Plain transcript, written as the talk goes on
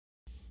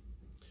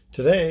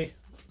Today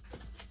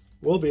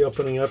we'll be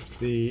opening up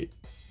the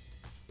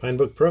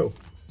Pinebook Pro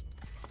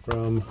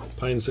from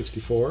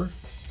Pine64,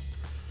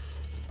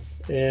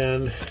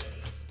 and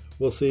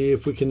we'll see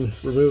if we can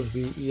remove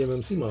the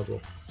eMMC module.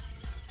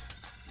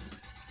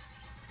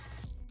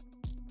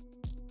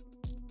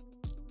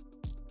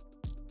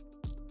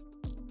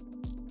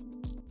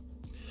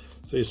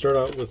 So you start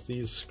out with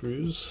these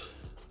screws.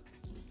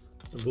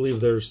 I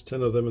believe there's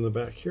 10 of them in the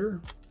back here.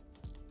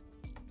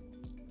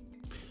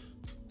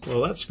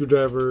 Well, that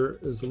screwdriver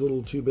is a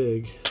little too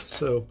big,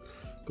 so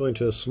going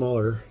to a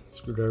smaller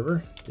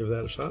screwdriver, give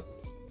that a shot.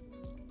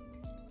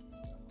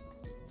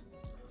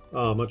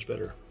 Ah, much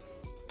better.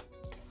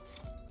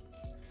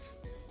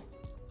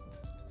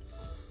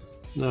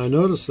 Now I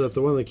noticed that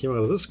the one that came out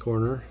of this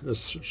corner is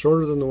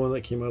shorter than the one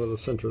that came out of the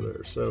center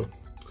there, so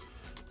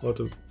I'll have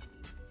to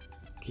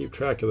keep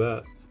track of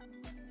that.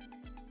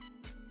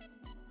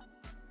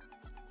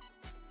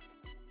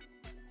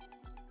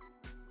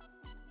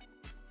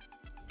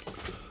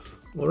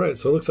 Alright,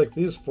 so it looks like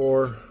these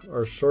four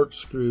are short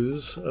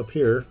screws up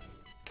here,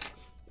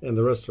 and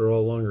the rest are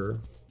all longer.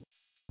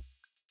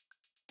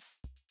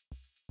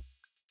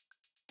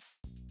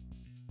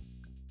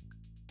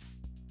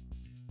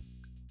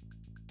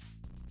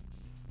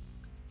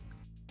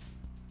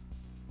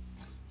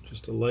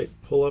 Just a light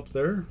pull up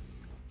there.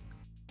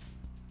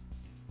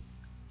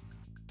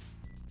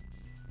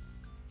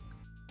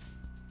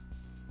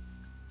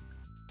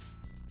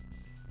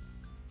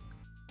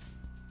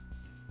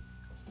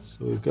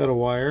 So we've got a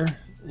wire,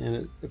 and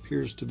it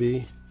appears to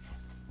be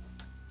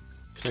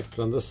connected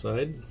on this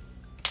side,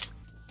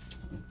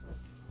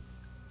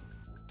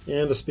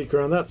 and a speaker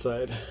on that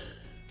side.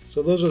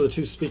 So those are the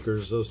two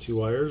speakers, those two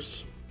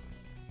wires.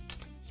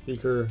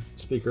 Speaker,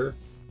 speaker.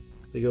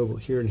 They go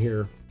here and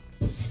here,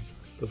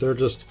 but they're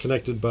just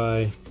connected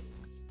by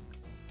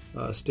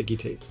sticky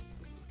tape.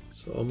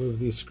 So I'll move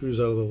these screws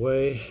out of the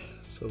way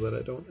so that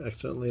I don't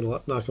accidentally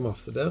knock them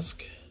off the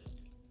desk.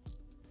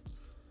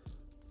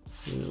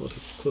 And we'll take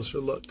a closer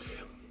look.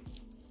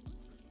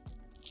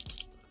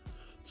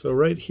 So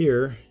right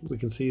here we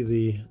can see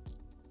the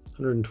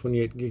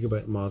 128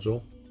 gigabyte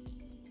module.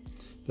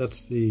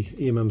 That's the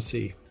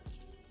eMMC.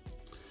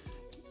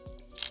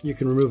 You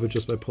can remove it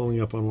just by pulling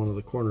up on one of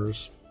the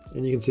corners,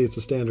 and you can see it's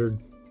a standard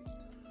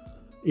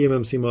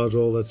eMMC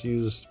module that's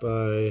used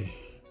by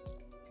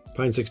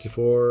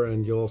Pine64,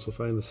 and you'll also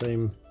find the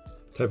same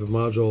type of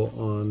module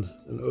on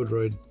an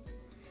odroid.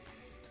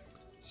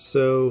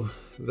 So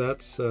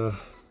that's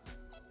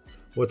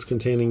what's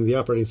containing the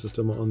operating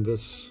system on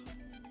this,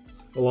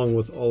 along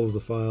with all of the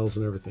files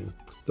and everything.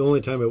 The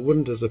only time it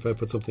wouldn't is if I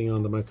put something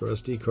on the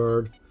microSD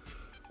card,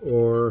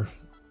 or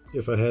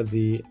if I had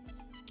the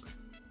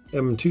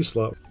M2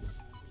 slot.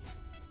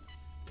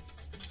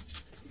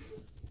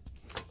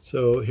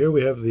 So here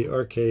we have the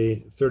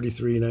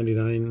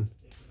RK3399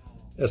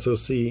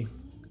 SoC,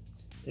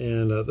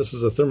 and this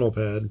is a thermal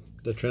pad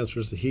that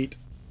transfers the heat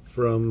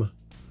from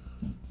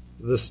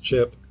this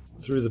chip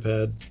through the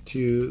pad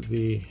to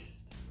the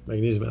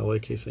magnesium alloy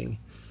casing.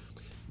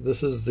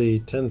 This is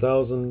the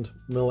 10,000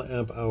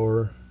 milliamp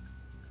hour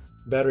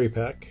battery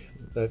pack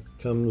that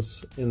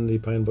comes in the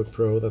Pinebook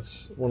Pro.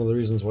 That's one of the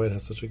reasons why it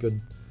has such a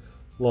good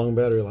long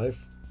battery life.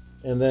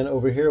 And then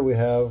over here we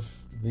have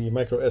the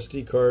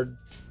microSD card,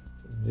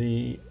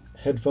 the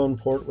headphone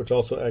port, which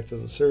also acts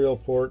as a serial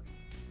port,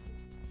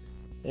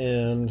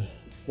 and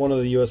one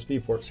of the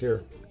USB ports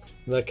here.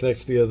 And that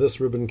connects via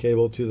this ribbon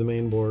cable to the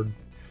main board.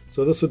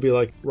 So this would be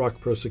like Rock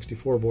Pro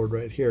 64 board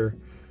right here.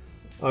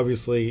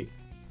 Obviously,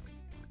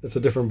 it's a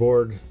different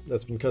board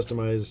that's been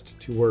customized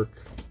to work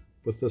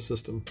with this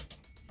system.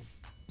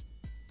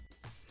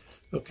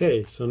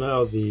 Okay, so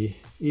now the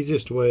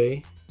easiest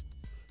way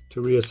to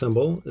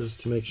reassemble is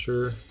to make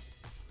sure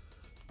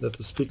that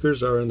the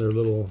speakers are in their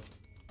little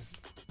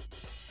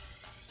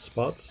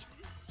spots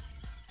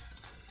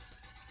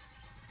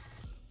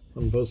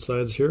on both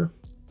sides here.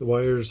 The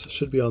wires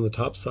should be on the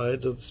top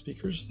sides of the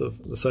speakers,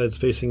 the sides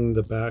facing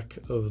the back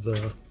of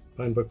the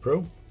Pinebook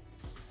Pro.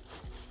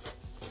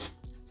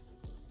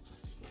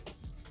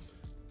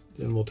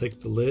 Then we'll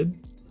take the lid,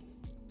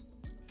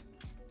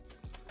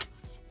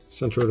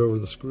 center it over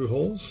the screw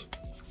holes.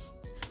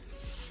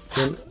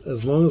 And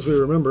as long as we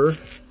remember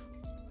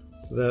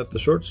that the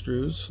short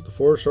screws, the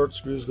 4 short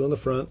screws go in the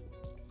front,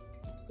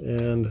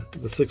 and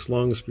the 6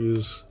 long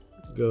screws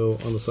go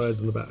on the sides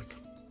and the back.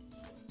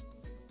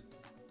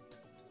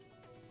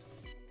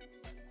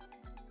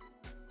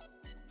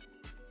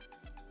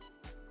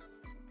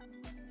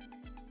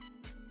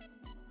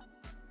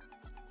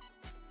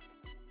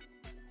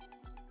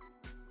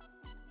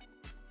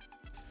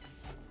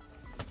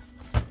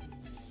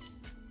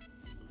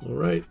 All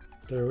right,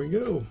 there we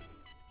go.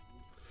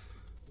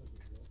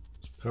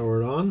 Let's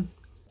power it on,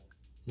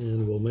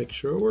 and we'll make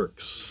sure it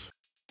works.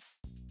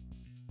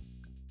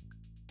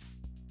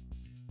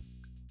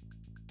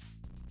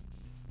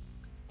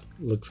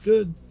 Looks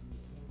good.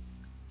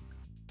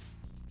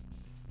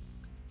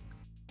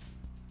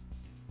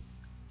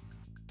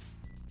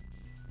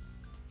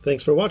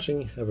 Thanks for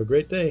watching. Have a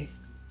great day.